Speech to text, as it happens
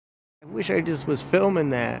I wish I just was filming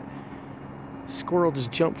that. Squirrel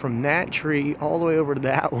just jumped from that tree all the way over to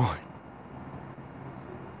that one.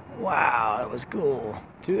 Wow, that was cool.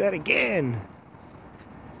 Do that again.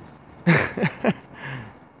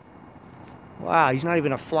 Wow, he's not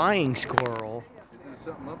even a flying squirrel.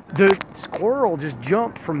 The squirrel just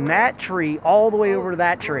jumped from that tree all the way over to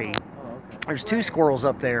that tree. There's two squirrels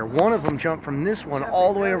up there. One of them jumped from this one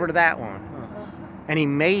all the way over to that one. And he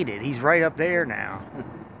made it. He's right up there now.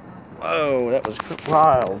 Whoa, that was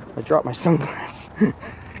wild. I dropped my sunglasses.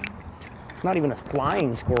 It's not even a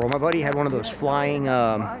flying squirrel. My buddy had one of those flying,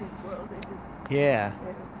 yeah.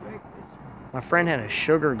 My friend had a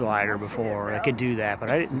sugar glider before that could do that, but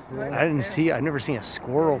I've never seen a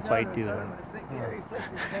squirrel quite do it.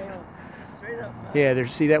 Yeah,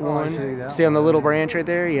 see that one? See on the little branch right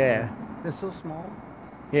there? Yeah. It's so small.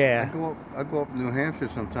 Yeah. I go up to New Hampshire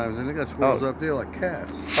sometimes, and they got squirrels up there like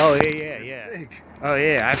cats. Oh yeah. Big. Oh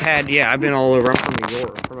yeah, I've been all over. I'm from New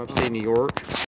York, from upstate New York.